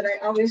big book that I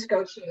always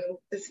go to.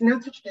 It's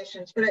not the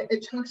traditions, but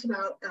it talks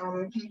about,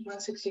 page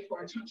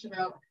 164, it talks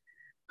about,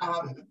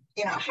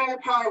 higher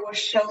power will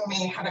show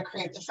me how to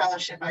create the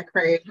fellowship I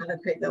crave, how to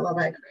create the love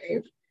I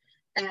crave.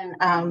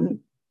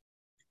 And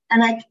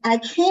I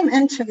came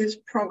into this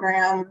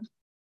program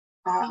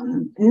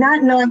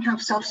not knowing how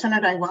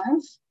self-centered I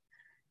was,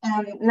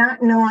 and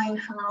not knowing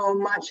how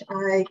much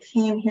I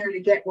came here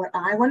to get what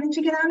I wanted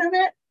to get out of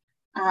it.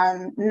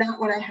 Not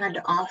what I had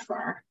to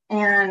offer.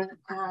 And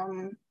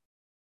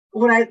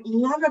what I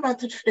love about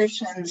the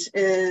traditions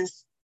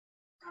is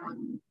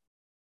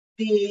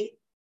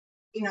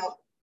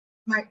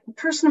my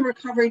personal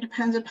recovery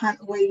depends upon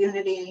OA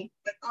unity,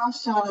 but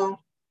also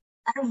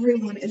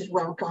everyone is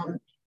welcome.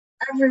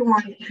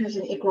 Everyone has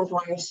an equal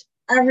voice.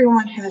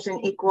 Everyone has an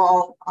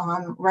equal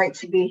right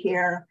to be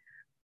here.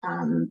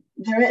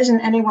 There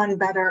isn't anyone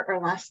better or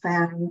less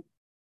than.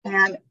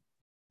 And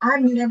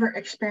I've never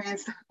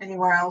experienced that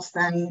anywhere else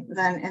than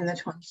in the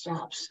 12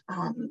 steps.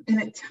 And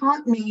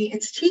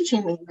it's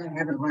teaching me, I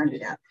haven't learned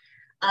it yet,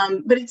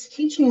 but it's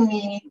teaching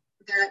me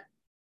that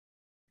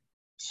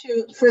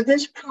for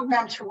this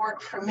program to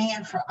work for me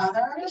and for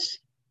others,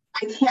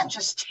 I can't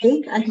just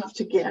take, I have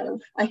to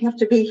give. I have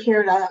to be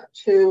here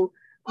to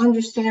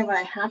understand what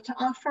I have to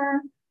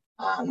offer,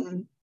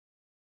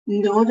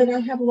 know that I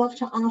have love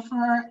to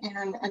offer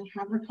and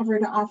have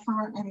recovery to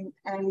offer,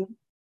 and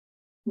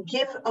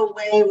give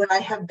away what I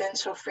have been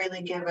so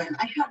freely given.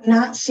 I have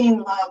not seen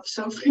love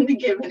so freely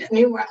given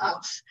anywhere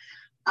else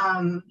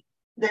than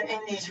in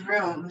these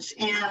rooms.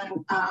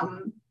 And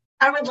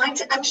I would like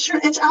to, I'm sure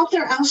it's out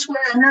there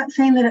elsewhere. I'm not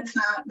saying that it's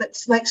not, but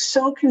it's like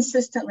so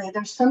consistently.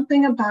 There's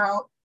something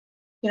about,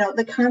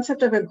 the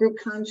concept of a group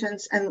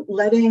conscience and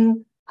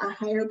letting a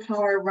higher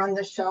power run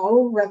the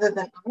show rather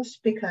than us,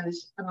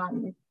 because,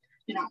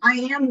 I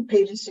am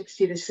pages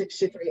 60 to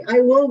 63. I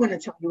will want to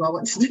tell you all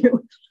what to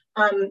do.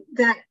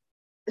 That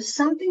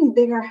something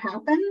bigger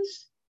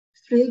happens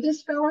through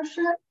this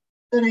fellowship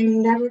that I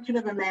never could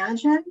have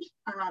imagined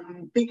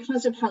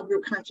because of how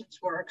group conscience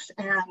works.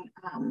 And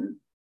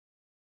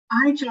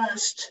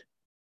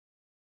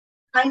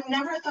I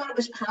never thought it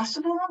was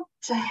possible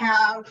to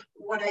have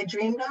what I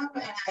dreamed of,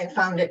 and I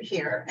found it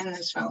here in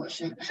this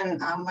fellowship. And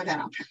with that,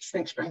 I'll pass.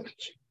 Thanks very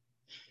much.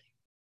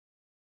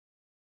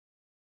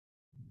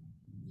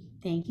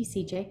 Thank you,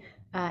 CJ.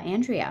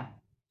 Andrea.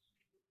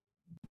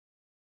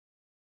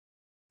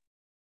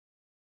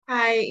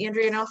 Hi,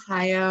 Andrea in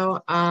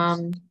Ohio.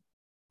 I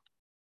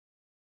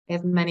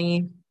have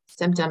many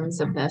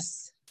symptoms of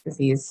this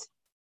disease,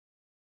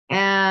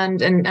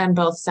 and on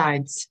both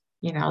sides,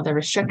 the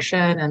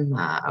restriction and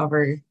the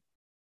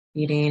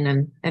overeating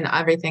and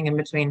everything in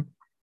between.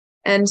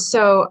 And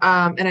so,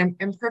 and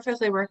I'm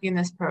perfectly working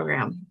this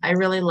program. I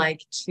really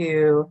like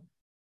to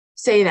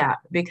say that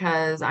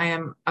because I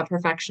am a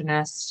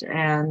perfectionist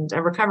and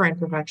a recovering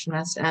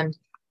perfectionist, and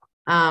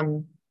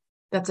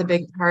that's a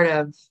big part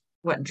of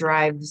what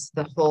drives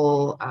the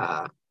whole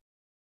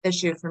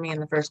issue for me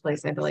in the first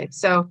place, I believe.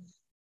 So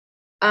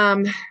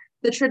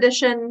the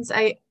traditions,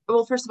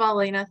 well, first of all,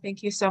 Elena,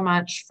 thank you so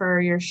much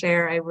for your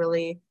share. I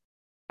really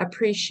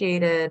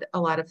appreciated a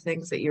lot of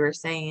things that you were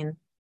saying,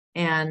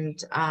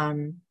 and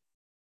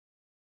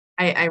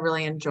I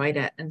really enjoyed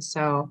it. And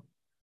so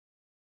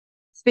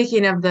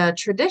speaking of the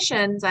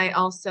traditions, I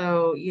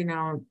also,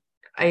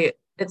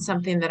 it's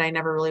something that I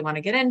never really want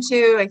to get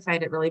into. I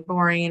find it really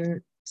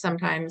boring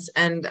sometimes.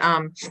 And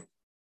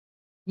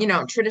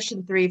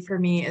tradition 3 for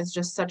me is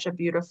just such a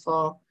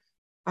beautiful,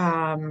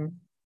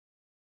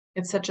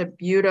 it's such a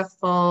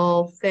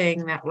beautiful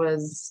thing that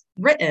was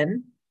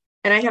written.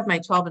 And I have my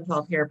 12 and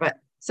 12 here, but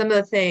some of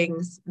the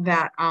things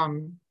that,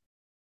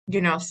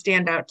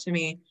 stand out to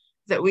me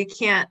that we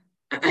can't,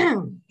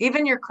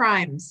 even your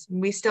crimes,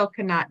 we still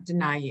cannot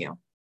deny you.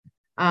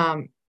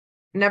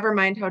 Never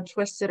mind how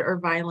twisted or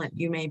violent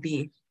you may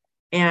be.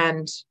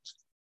 And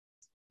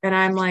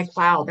I'm like,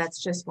 wow,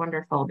 that's just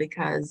wonderful,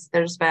 because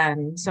there's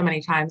been so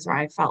many times where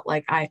I felt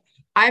like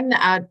I'm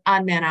the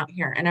odd man out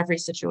here in every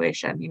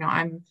situation.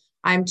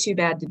 I'm too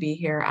bad to be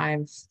here.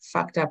 I've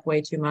fucked up way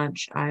too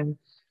much.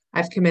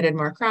 I've committed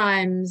more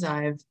crimes.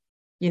 I've,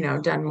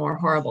 done more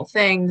horrible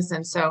things.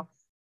 And so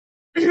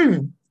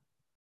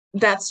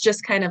that's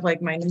just kind of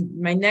like my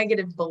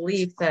negative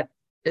belief that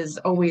is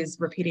always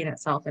repeating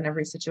itself in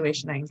every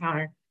situation I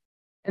encounter.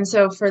 And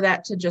so for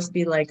that to just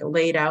be like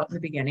laid out in the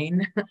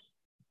beginning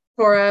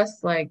for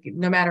us, like,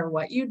 no matter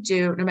what you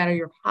do, no matter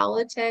your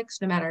politics,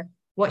 no matter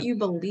what you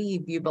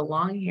believe, you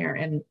belong here.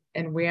 And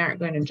and we aren't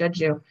going to judge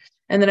you.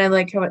 And then I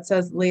like how it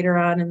says later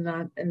on in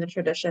the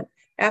tradition,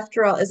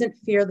 after all, isn't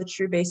fear the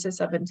true basis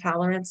of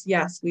intolerance?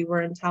 Yes, we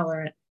were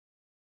intolerant.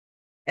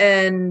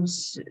 And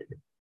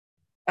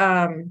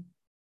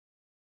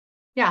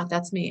yeah,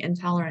 that's me,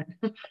 intolerant.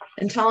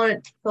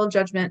 Intolerant, full of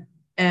judgment,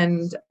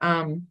 and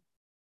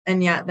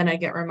yet then I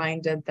get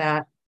reminded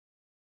that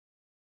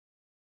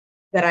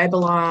I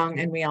belong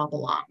and we all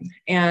belong.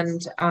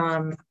 And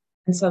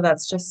so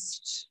that's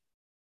just,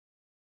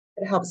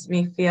 it helps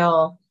me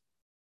feel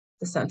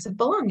the sense of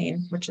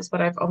belonging, which is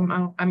what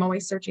I'm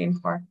always searching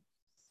for.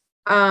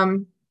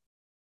 And,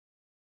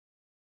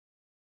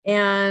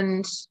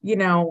 you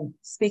know,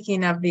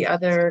 speaking of the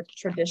other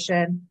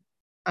tradition,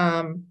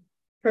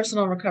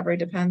 personal recovery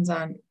depends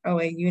on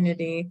OA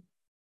unity.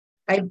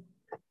 I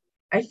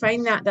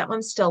find that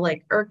one still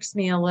like irks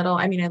me a little.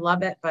 I mean, I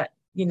love it, but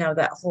you know,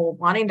 that whole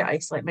wanting to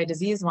isolate, my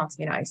disease wants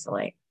me to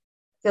isolate.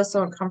 It feels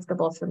so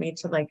uncomfortable for me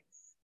to like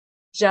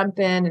jump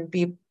in and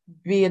be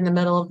in the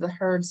middle of the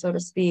herd, so to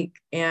speak.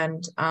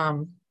 And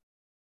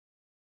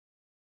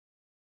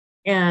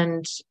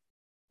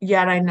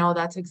yet I know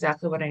that's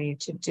exactly what I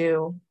need to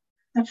do.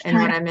 That's and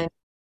when I'm in,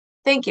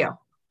 thank you.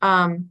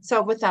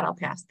 So with that, I'll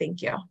pass.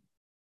 Thank you.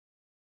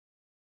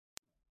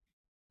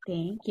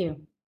 Thank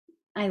you.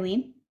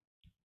 Eileen?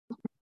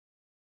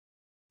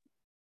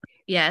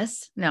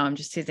 Yes. No, I'm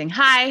just teasing.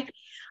 Hi.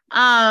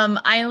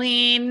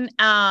 Eileen,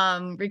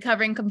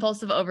 recovering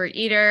compulsive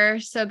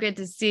overeater. So good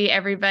to see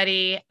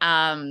everybody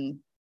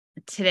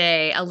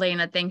today.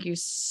 Elena, thank you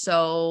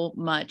so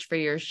much for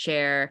your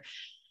share.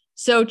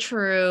 So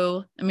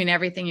true. I mean,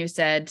 everything you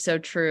said, so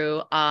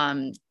true.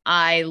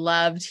 I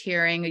loved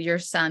hearing your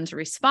son's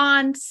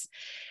response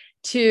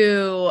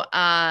to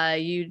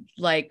you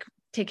like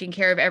taking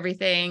care of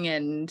everything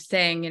and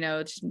saying, you know,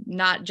 it's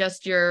not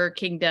just your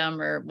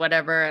kingdom or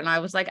whatever. And I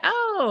was like,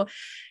 oh,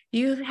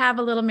 you have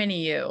a little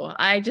mini you.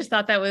 I just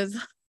thought that was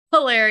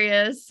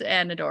hilarious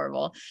and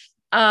adorable.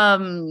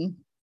 You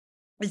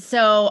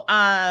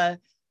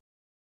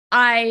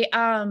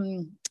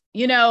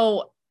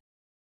know,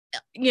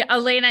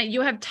 Elena,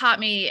 you have taught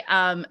me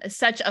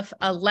such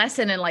a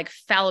lesson in like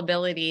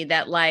fallibility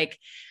that like,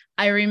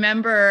 I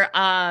remember,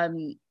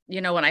 you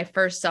know, when I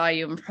first saw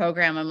you in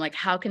program, I'm like,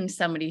 how can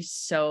somebody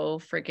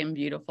so freaking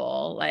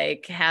beautiful,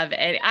 like have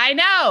any, I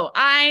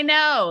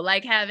know,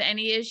 like have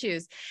any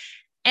issues.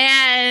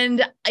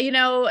 And, you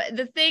know,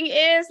 the thing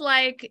is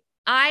like,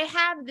 I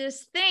have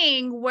this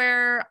thing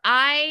where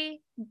I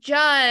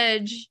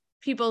judge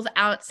people's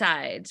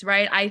outsides,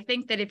 right? I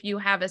think that if you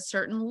have a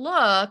certain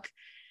look,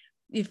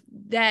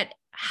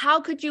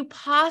 how could you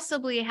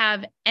possibly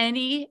have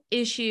any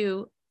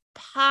issue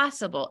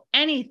possible,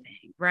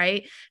 anything,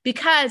 right?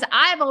 Because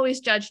I've always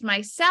judged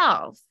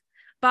myself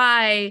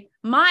by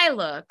my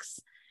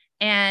looks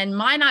and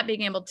my not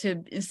being able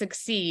to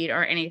succeed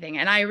or anything.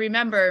 And I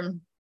remember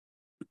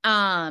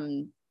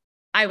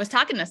I was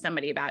talking to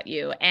somebody about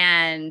you,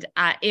 and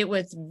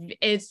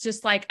it's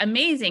just like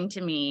amazing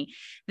to me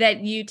that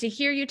to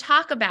hear you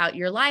talk about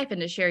your life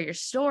and to share your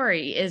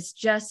story is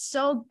just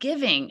so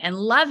giving and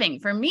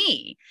loving for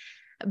me,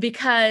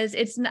 because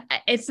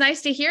it's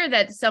nice to hear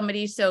that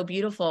somebody so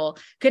beautiful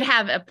could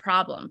have a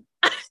problem.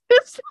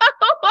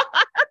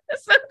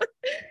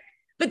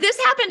 But this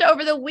happened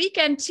over the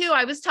weekend too.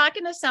 I was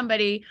talking to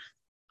somebody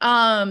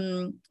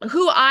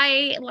who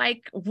I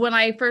like when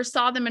I first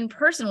saw them in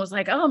person was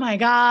like, oh my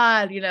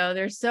God, you know,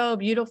 they're so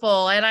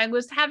beautiful. And I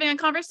was having a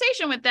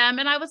conversation with them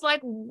and I was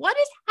like, what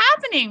is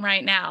happening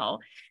right now?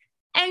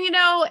 And, you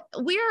know,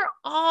 we're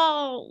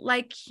all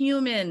like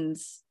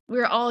humans.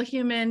 We're all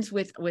humans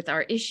with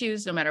our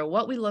issues, no matter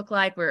what we look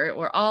like.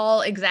 We're all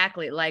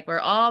exactly like,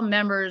 we're all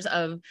members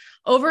of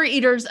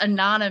Overeaters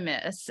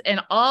Anonymous in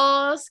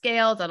all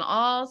scales, on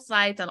all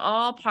sites, on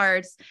all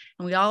parts.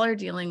 And we all are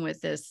dealing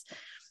with this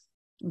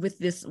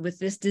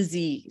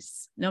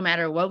disease, no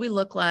matter what we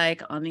look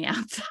like on the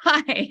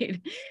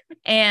outside.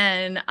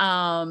 And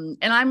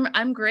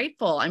I'm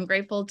grateful. I'm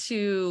grateful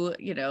to,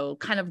 you know,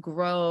 kind of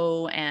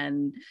grow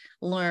and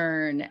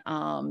learn,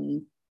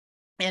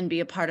 and be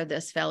a part of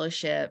this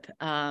fellowship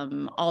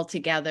all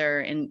together.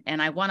 And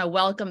I want to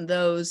welcome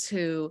those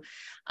who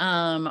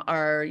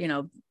are, you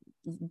know,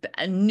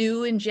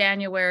 new in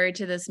January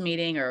to this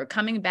meeting or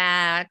coming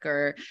back,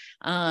 or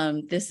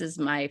this is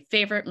my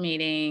favorite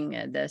meeting,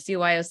 the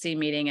CYOC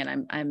meeting,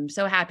 and I'm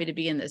so happy to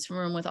be in this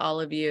room with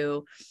all of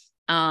you.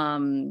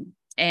 You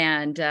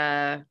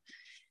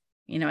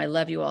know, I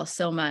love you all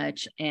so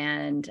much,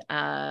 and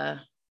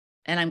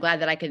I'm glad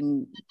that I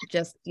can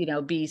just, you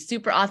know, be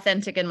super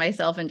authentic in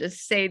myself and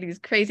just say these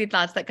crazy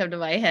thoughts that come to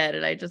my head.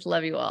 And I just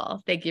love you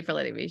all. Thank you for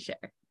letting me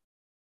share.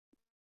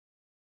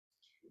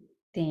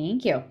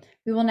 Thank you.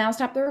 We will now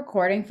stop the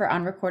recording for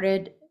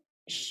unrecorded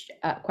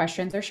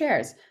questions or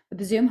shares. Would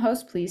the Zoom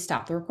host please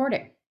stop the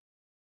recording?